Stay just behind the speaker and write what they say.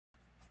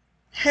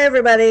Hey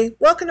everybody,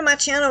 welcome to my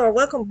channel, or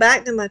welcome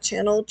back to my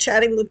channel,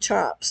 Chatting with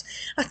Chops.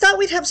 I thought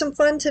we'd have some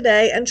fun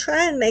today and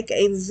try and make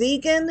a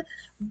vegan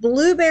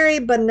blueberry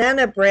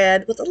banana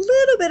bread with a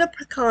little bit of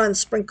pecan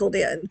sprinkled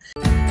in.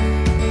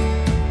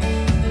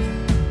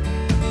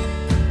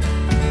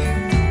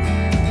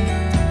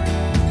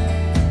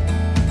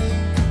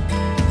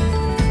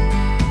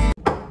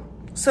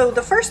 So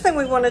the first thing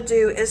we want to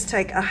do is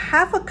take a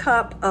half a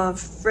cup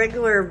of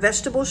regular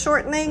vegetable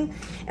shortening,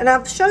 and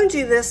I've showed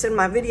you this in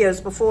my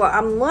videos before.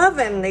 I'm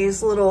loving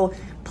these little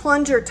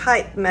plunger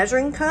type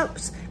measuring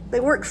cups. They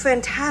work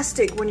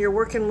fantastic when you're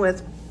working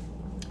with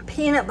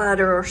peanut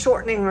butter or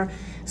shortening or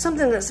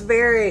something that's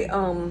very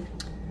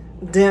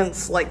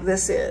dense like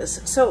this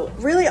is. So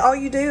really all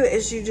you do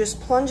is you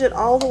just plunge it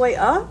all the way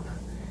up,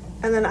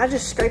 and then I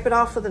just scrape it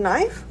off with a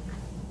knife.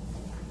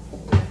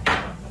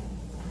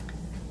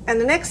 And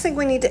the next thing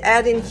we need to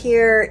add in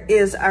here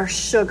is our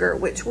sugar,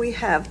 which we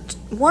have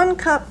 1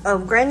 cup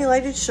of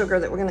granulated sugar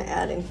that we're going to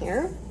add in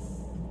here.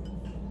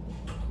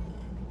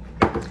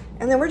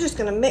 And then we're just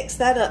going to mix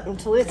that up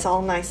until it's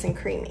all nice and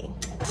creamy.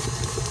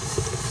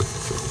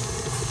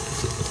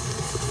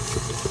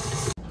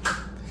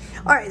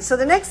 All right, so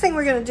the next thing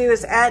we're going to do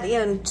is add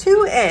in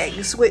 2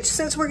 eggs, which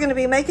since we're going to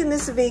be making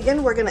this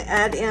vegan, we're going to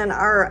add in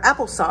our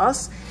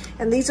applesauce.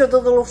 And these are the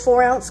little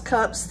 4-ounce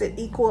cups that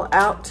equal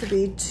out to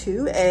be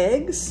 2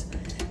 eggs.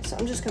 So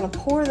I'm just going to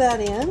pour that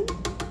in.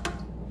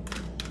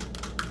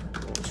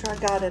 Make sure I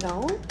got it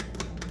on.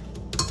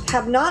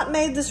 Have not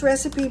made this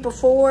recipe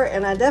before,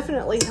 and I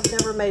definitely have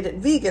never made it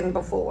vegan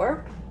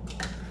before.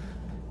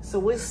 So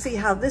we'll see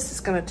how this is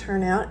going to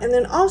turn out. And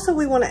then also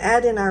we want to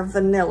add in our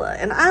vanilla.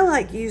 And I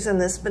like using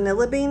this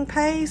vanilla bean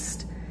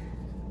paste.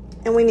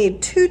 And we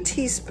need 2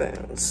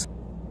 teaspoons.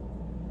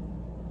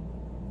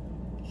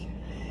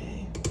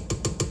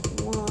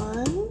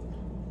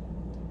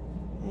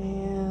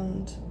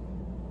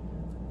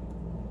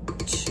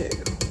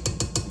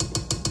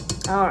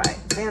 All right,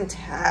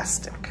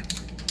 fantastic.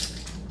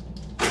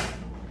 All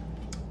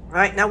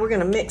right, now we're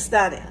gonna mix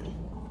that in.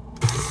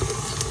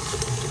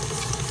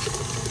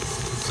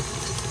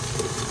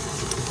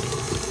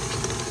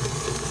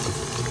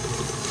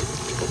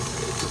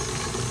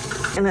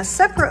 In a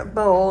separate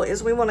bowl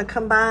is we wanna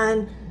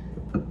combine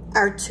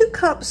our 2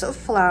 cups of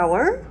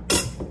flour.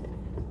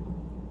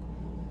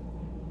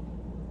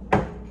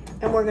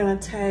 And we're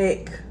gonna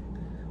take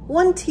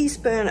 1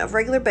 teaspoon of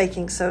regular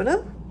baking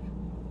soda.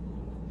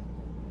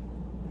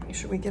 Make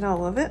sure we get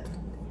all of it.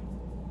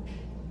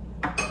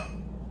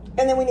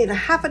 And then we need a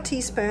half a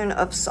teaspoon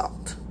of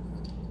salt.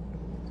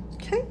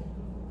 Okay.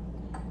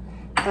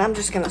 And I'm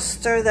just gonna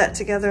stir that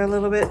together a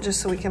little bit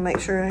just so we can make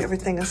sure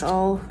everything is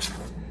all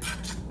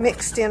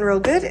mixed in real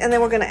good. And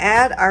then we're gonna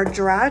add our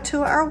dry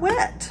to our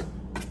wet.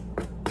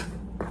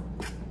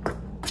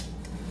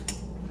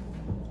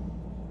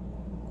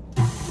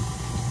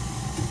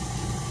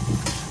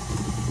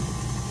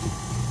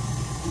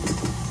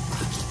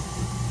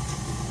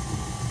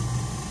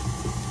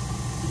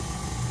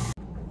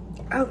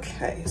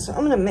 Okay, so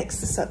I'm gonna mix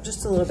this up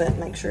just a little bit and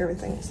make sure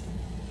everything's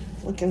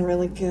looking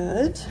really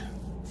good.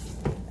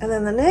 And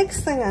then the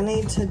next thing I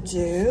need to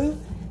do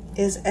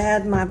is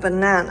add my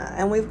banana.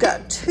 And we've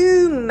got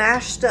 2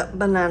 mashed up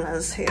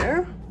bananas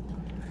here.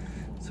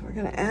 So we're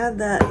gonna add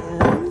that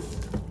in.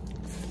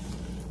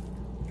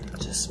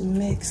 Just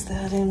mix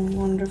that in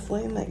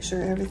wonderfully. Make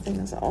sure everything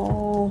is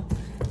all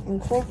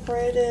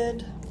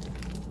incorporated.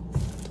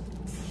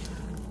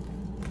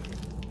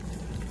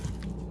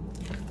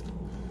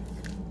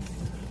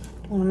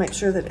 I want to make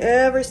sure that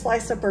every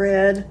slice of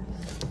bread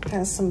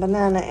has some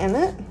banana in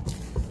it.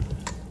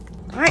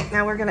 All right,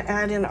 now we're going to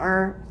add in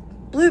our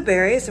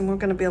blueberries, and we're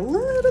going to be a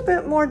little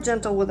bit more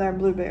gentle with our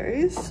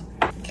blueberries.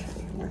 Okay,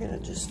 we're going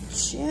to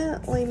just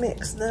gently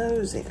mix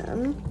those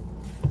in.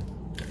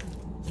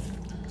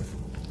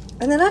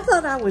 And then I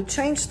thought I would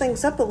change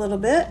things up a little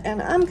bit,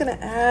 and I'm going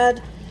to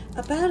add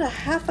about a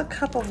half a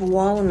cup of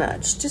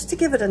walnuts just to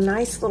give it a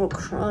nice little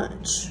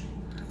crunch.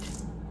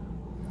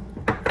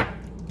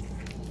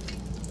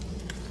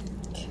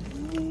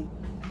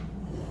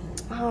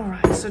 All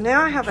right, so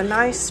now I have a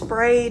nice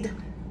sprayed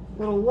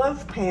little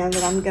loaf pan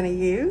that I'm gonna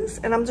use,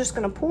 and I'm just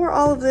gonna pour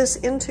all of this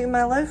into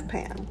my loaf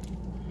pan.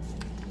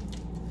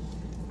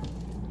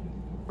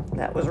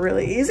 That was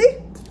really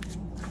easy.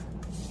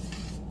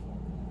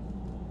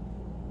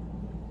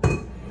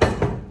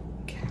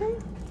 Okay,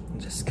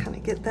 just kind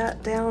of get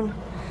that down,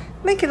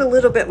 make it a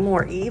little bit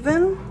more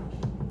even.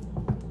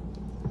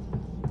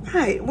 All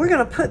right, we're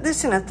gonna put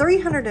this in a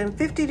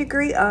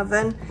 350-degree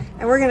oven,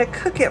 and we're gonna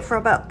cook it for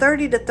about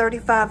 30 to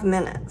 35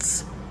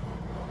 minutes.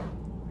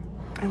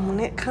 And when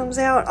it comes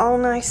out all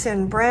nice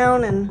and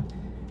brown and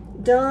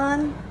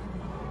done,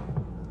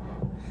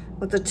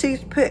 with the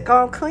toothpick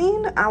all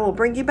clean, I will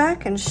bring you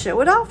back and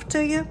show it off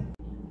to you.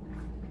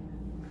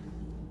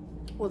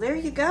 Well, there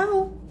you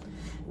go.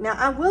 Now,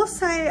 I will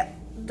say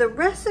the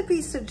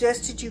recipe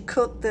suggested you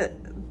cook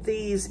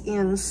these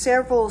in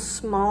several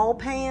small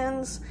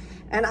pans,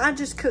 and I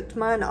just cooked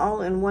mine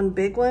all in one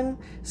big one,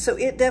 so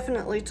it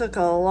definitely took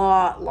a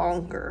lot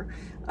longer.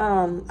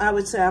 I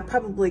would say I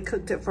probably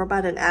cooked it for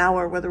about an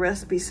hour where the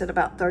recipe said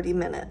about 30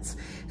 minutes.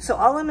 So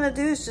all I'm gonna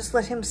do is just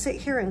let him sit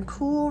here and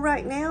cool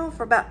right now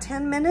for about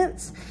 10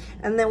 minutes,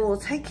 and then we'll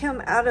take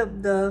him out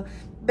of the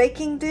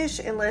baking dish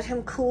and let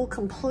him cool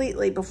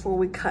completely before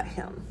we cut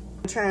him.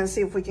 I'm trying to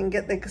see if we can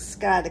get this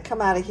guy to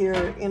come out of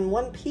here in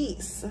one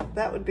piece.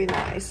 That would be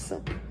nice.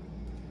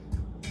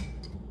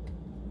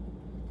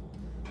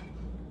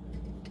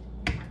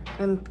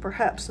 And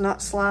perhaps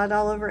not slide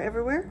all over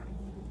everywhere.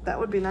 That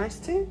would be nice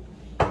too.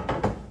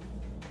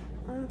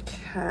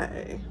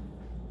 Okay.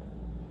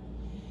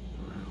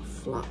 I'll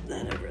flop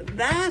that over.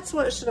 That's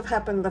what should have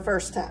happened the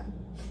first time.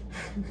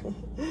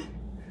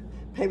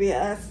 Maybe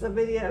that's the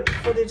video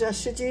footage I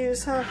should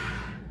use, huh?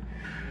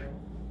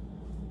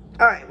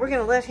 All right, we're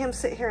gonna let him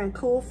sit here and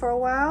cool for a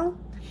while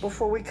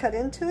before we cut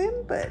into him,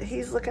 but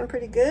he's looking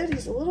pretty good.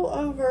 He's a little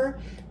over,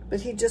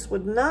 but he just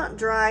would not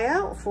dry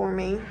out for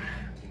me.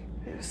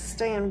 It was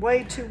staying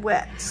way too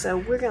wet. So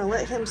we're gonna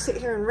let him sit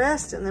here and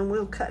rest, and then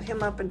we'll cut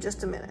him up in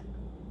just a minute.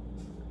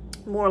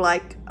 More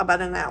like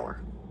about an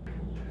hour.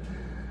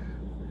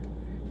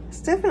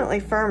 It's definitely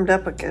firmed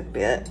up a good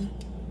bit.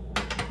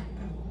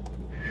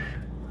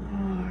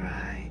 All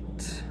right.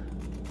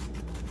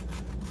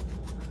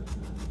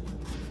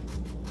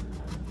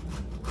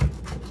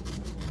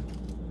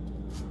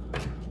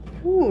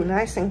 Ooh,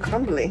 nice and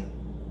crumbly.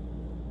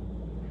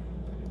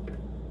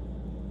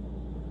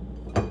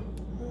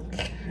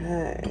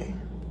 Okay.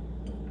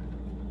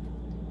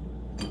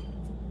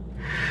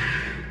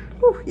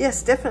 Ooh,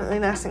 yes, definitely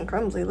nice and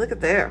crumbly. Look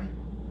at there.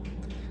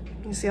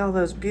 You see all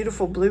those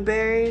beautiful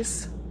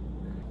blueberries?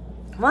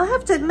 Well, I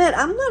have to admit,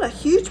 I'm not a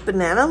huge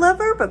banana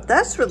lover, but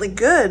that's really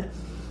good.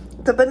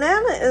 The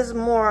banana is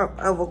more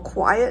of a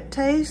quiet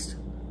taste.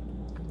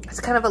 It's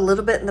kind of a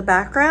little bit in the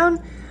background,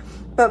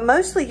 but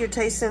mostly you're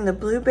tasting the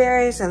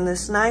blueberries and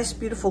this nice,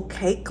 beautiful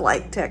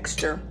cake-like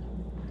texture.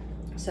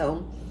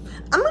 So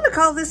I'm gonna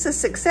call this a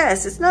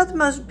success. It's not the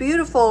most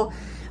beautiful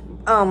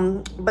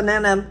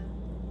banana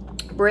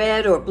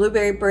bread or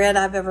blueberry bread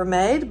I've ever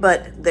made,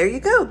 but there you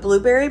go.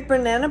 Blueberry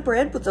banana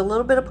bread with a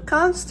little bit of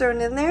pecan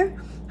stirring in there.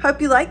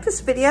 Hope you like this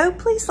video.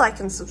 Please like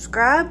and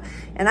subscribe,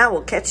 and I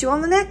will catch you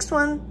on the next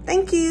one.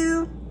 Thank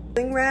you.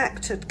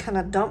 Rack to kind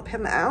of dump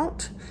him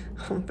out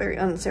very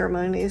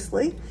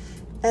unceremoniously.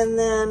 And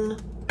then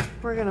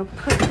we're gonna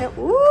put him,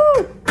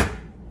 woo!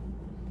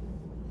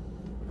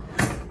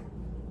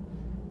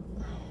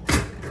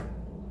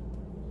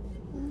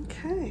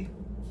 Okay.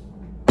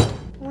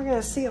 We're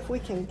gonna see if we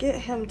can get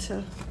him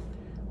to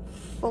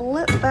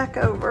flip back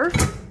over.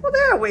 Well,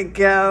 there we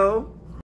go.